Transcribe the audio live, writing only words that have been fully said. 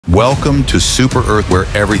Welcome to Super Earth, where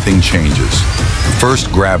everything changes.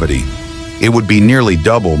 First, gravity. It would be nearly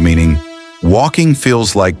double, meaning walking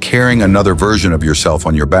feels like carrying another version of yourself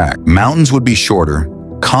on your back. Mountains would be shorter,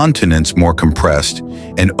 continents more compressed,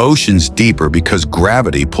 and oceans deeper because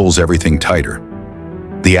gravity pulls everything tighter.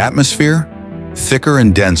 The atmosphere? Thicker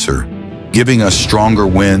and denser, giving us stronger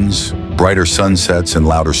winds, brighter sunsets, and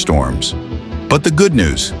louder storms. But the good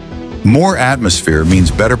news, more atmosphere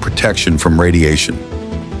means better protection from radiation,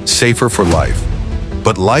 safer for life.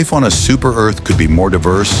 But life on a super Earth could be more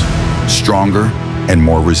diverse, stronger, and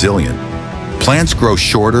more resilient. Plants grow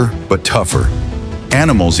shorter but tougher.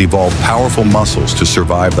 Animals evolve powerful muscles to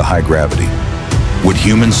survive the high gravity. Would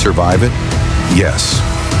humans survive it? Yes,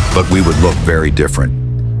 but we would look very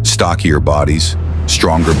different. Stockier bodies,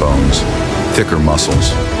 stronger bones, thicker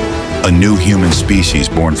muscles. A new human species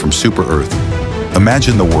born from super Earth.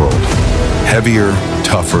 Imagine the world. Heavier,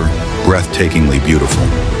 tougher, breathtakingly beautiful.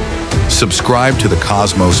 Subscribe to The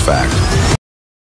Cosmos Fact.